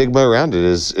 and the stigma around it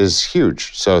is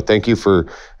huge. So thank you for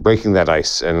breaking that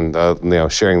ice and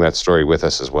sharing that story with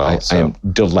us as well. I am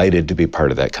delighted to be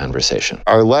part of that conversation.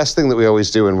 Our last thing that we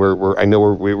always do, and I know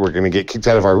we're going to get kicked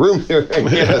out of our room here in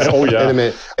a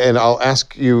minute, and I'll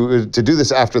ask you to do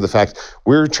this after the fact.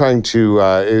 We're trying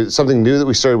to, something new that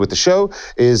we started with the show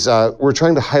is we're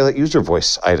trying to highlight user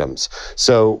voice items.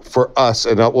 So for us,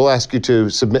 and we'll ask you to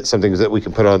submit something that we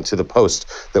can put onto the post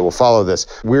that will follow this.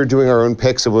 We're doing our own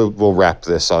picks, and we'll wrap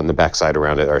this on the backside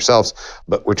around it ourselves,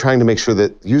 but we're trying to make sure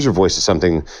that user voice is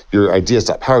something, your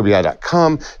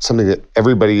ideas.powerbi.com, something that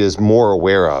everybody is more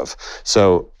aware of.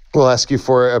 So we'll ask you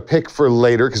for a pick for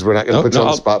later, because we're not going to put you on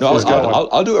the spot.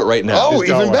 I'll do it right now. Oh,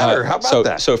 even better. How about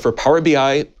that? So for Power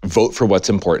BI, vote for what's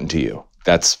important to you.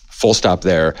 That's full stop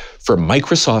there. For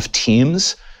Microsoft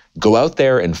Teams, go out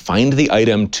there and find the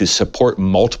item to support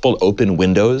multiple open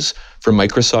windows for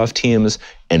Microsoft Teams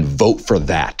and vote for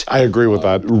that. I agree with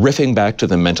that. Riffing back to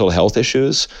the mental health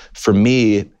issues, for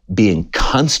me, being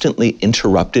constantly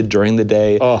interrupted during the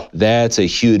day, that's a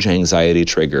huge anxiety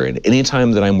trigger. And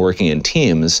anytime that I'm working in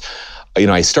Teams,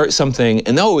 I start something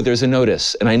and there's a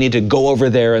notice and I need to go over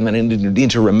there and then I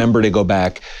need to remember to go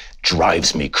back.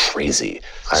 drives me crazy.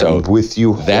 I'm with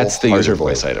you. That's the user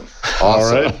voice item.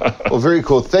 Awesome. All right. Well, very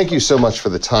cool. Thank you so much for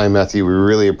the time, Matthew. We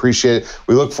really appreciate it.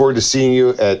 We look forward to seeing you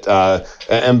at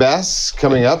MBAS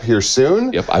coming up here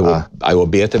soon. Yep. I will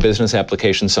be at the Business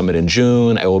Application Summit in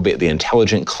June. I will be at the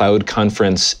Intelligent Cloud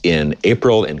Conference in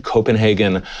April in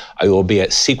Copenhagen. I will be at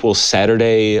SQL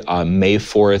Saturday, May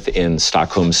 4th in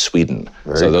Stockholm, Sweden.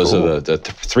 Those are the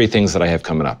three things that I have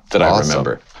coming up that I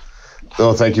remember.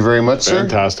 Well, thank you very much, sir.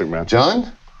 Fantastic, man. John?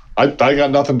 I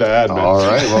got nothing to add, man. All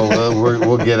right. Well,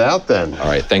 we'll get out then. All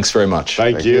right. Thanks very much.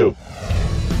 Thank you.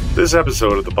 This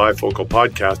episode of the Bifocal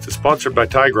Podcast is sponsored by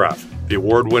tyGraph, the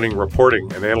award-winning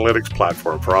reporting and analytics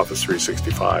platform for Office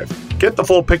 365. Get the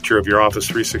full picture of your Office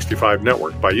 365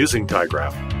 network by using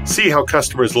tyGraph. See how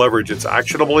customers leverage its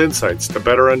actionable insights to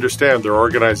better understand their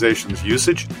organization's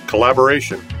usage,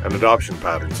 collaboration, and adoption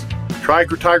patterns. Try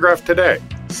tyGraph today.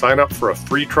 Sign up for a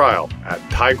free trial at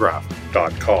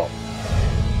tygraph.com.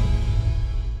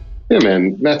 Yeah,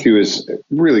 man, Matthew is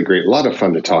really great. A lot of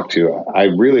fun to talk to. I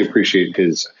really appreciate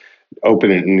his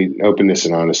openness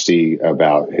and honesty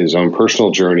about his own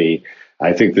personal journey.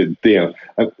 I think that,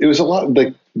 it was a lot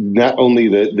like not only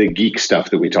the geek stuff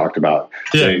that we talked about,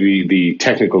 the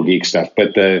technical geek stuff,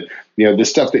 but the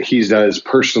stuff that he does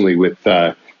personally with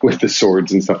the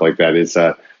swords and stuff like that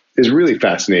is really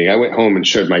fascinating. I went home and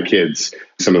showed my kids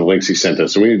some of the links he sent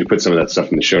us, so we need to put some of that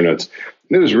stuff in the show notes.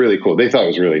 It was really cool. They thought it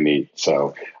was really neat.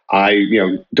 So I,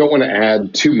 don't want to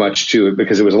add too much to it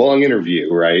because it was a long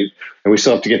interview, right? And we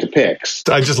still have to get to picks.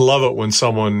 I just love it when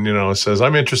someone, says,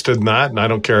 I'm interested in that and I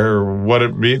don't care what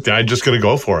it means. I'm just going to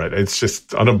go for it. It's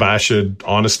just unabashed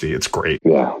honesty. It's great.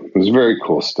 Yeah, it was very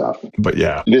cool stuff. But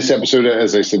yeah. This episode,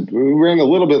 as I said, we ran a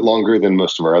little bit longer than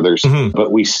most of our others,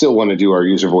 but we still want to do our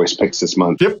user voice picks this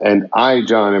month. Yep. And I,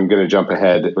 John, am going to jump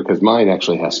ahead because mine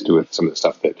actually has to do with some of the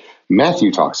stuff that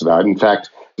Matthew talks about. In fact,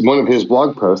 one of his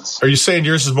blog posts. Are you saying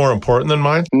yours is more important than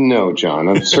mine? No, John.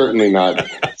 I'm certainly not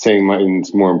saying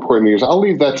mine's more important than yours. I'll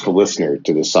leave that to the listener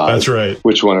to decide. That's right.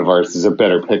 Which one of ours is a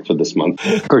better pick for this month,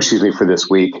 or for this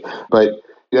week. But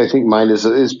I think mine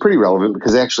is pretty relevant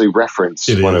because they actually reference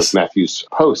one of Matthew's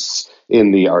posts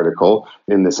in the article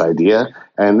in this idea.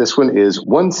 And this one is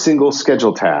one single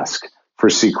schedule task for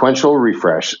sequential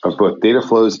refresh of both data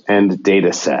flows and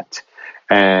data set.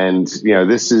 And,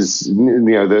 this is,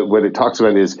 what it talks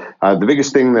about is the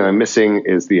biggest thing that I'm missing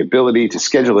is the ability to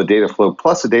schedule a data flow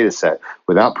plus a data set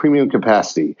without premium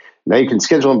capacity. Now you can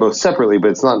schedule them both separately,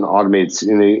 but it's not in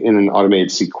an automated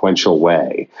sequential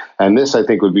way. And this, I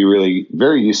think, would be really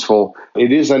very useful.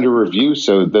 It is under review,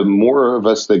 so the more of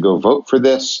us that go vote for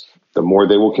this, the more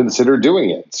they will consider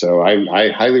doing it. So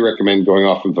I highly recommend going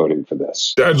off and voting for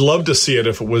this. I'd love to see it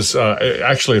if it was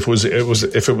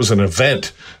if it was an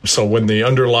event. So when the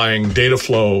underlying data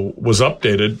flow was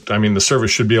updated, the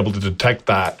service should be able to detect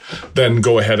that, then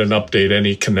go ahead and update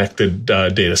any connected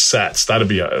data sets. That'd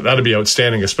be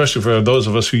outstanding, especially for those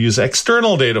of us who use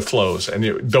external data flows and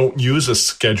you don't use a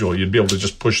schedule. You'd be able to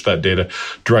just push that data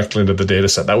directly into the data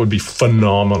set. That would be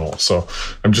phenomenal. So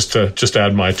I'm just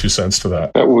add my 2 cents to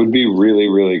that. That would be really,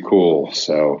 really cool.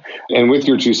 So, and with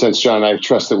your 2 cents, John, I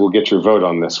trust that we'll get your vote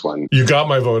on this one. You got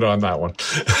my vote on that one.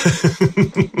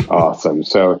 Awesome.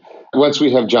 So once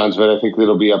we have John's vote, I think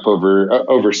it'll be up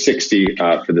over 60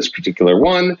 for this particular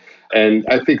one. And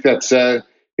I think that's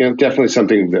definitely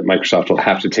something that Microsoft will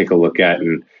have to take a look at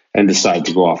and decide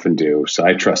to go off and do. So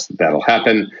I trust that that'll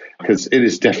happen because it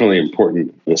is definitely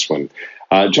important, this one.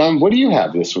 John, what do you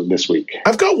have this week?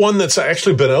 I've got one that's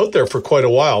actually been out there for quite a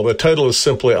while. The title is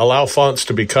simply Allow Fonts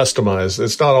to be Customized.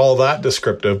 It's not all that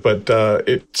descriptive, but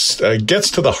it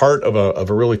gets to the heart of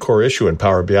a really core issue in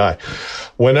Power BI.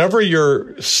 Whenever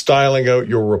you're styling out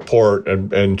your report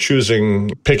and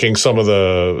picking some of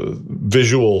the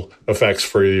visual effects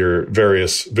for your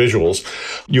various visuals,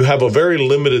 you have a very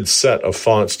limited set of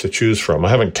fonts to choose from. I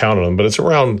haven't counted them, but it's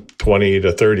around 20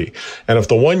 to 30. And if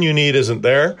the one you need isn't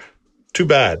there, too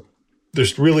bad.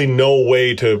 There's really no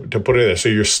way to put it in there. So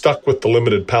you're stuck with the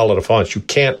limited palette of fonts. You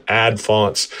can't add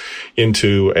fonts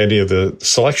into any of the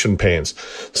selection panes.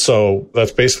 So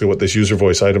that's basically what this user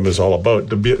voice item is all about.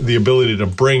 The ability to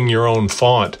bring your own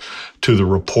font to the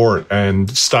report and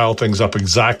style things up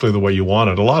exactly the way you want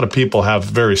it. A lot of people have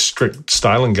very strict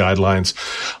styling guidelines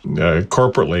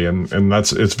corporately, and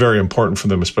it's very important for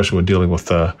them, especially when dealing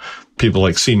with people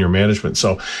like senior management.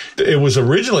 So it was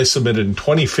originally submitted in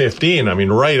 2015.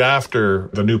 Right after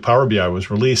the new Power BI was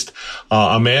released.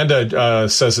 Amanda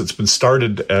says it's been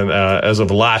started and as of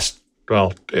last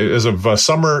Well, as of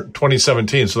summer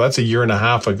 2017, so that's a year and a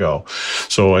half ago.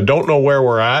 So I don't know where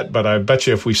we're at, but I bet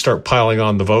you if we start piling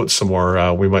on the votes some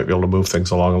more, we might be able to move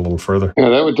things along a little further. Yeah,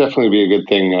 that would definitely be a good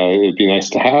thing. It'd be nice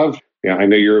to have. Yeah, I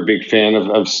know you're a big fan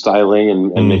of styling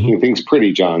and making things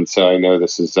pretty, John. So I know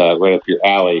this is right up your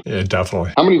alley. Yeah,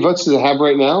 definitely. How many votes does it have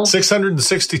right now?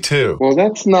 662. Well,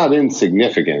 that's not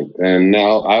insignificant. And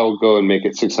now I'll go and make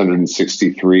it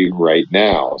 663 right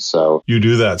now. So you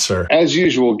do that, sir. As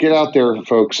usual, get out there,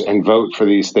 folks, and vote for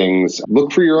these things.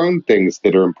 Look for your own things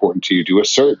that are important to you. Do a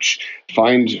search.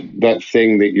 Find that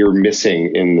thing that you're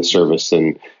missing in the service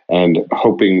and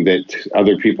hoping that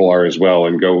other people are as well,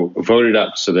 and go vote it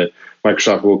up so that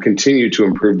Microsoft will continue to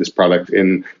improve this product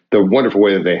in the wonderful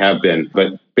way that they have been,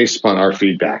 but based upon our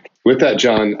feedback. With that,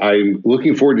 John, I'm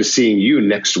looking forward to seeing you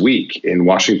next week in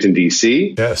Washington,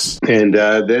 D.C. Yes. And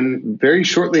then very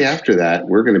shortly after that,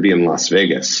 we're going to be in Las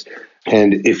Vegas.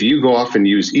 And if you go off and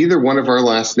use either one of our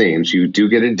last names, you do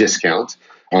get a discount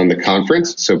on the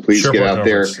conference. So please get out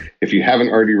there. If you haven't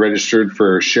already registered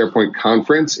for SharePoint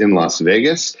Conference in Las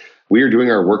Vegas, we are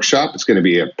doing our workshop. It's going to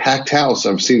be a packed house.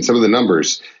 I've seen some of the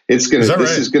numbers. This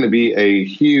is going to be a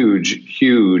huge,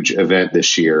 huge event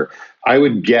this year. I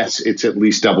would guess it's at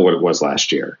least double what it was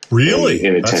last year. Really?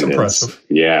 In attendance. That's impressive.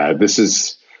 Yeah, this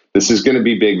is going to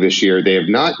be big this year. They have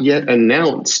not yet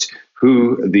announced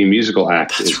who the musical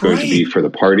act is going to be for the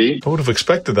party. I would have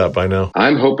expected that by now.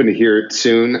 I'm hoping to hear it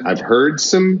soon. I've heard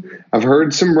some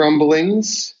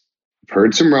rumblings.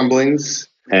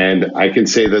 And I can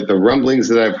say that the rumblings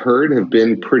that I've heard have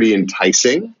been pretty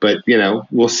enticing, but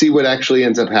we'll see what actually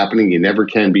ends up happening. You never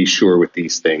can be sure with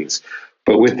these things.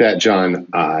 But with that, John,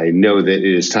 I know that it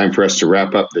is time for us to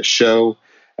wrap up the show.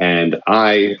 And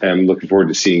I am looking forward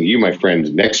to seeing you, my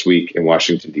friend, next week in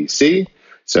Washington, D.C.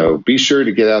 So be sure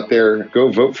to get out there,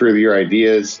 go vote for your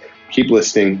ideas, keep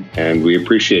listening, and we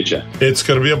appreciate you. It's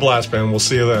going to be a blast, man. We'll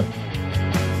see you then.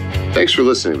 Thanks for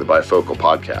listening to the Bifocal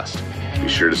Podcast. Be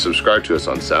sure to subscribe to us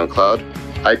on SoundCloud,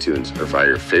 iTunes, or via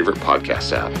your favorite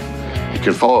podcast app. You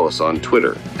can follow us on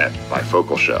Twitter at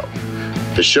Bifocal Show.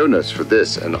 The show notes for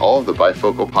this and all of the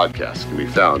Bifocal podcasts can be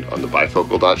found on the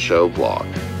bifocal.show blog.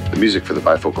 The music for the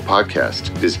Bifocal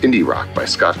Podcast is Indie Rock by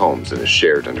Scott Holmes and is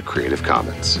shared under Creative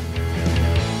Commons.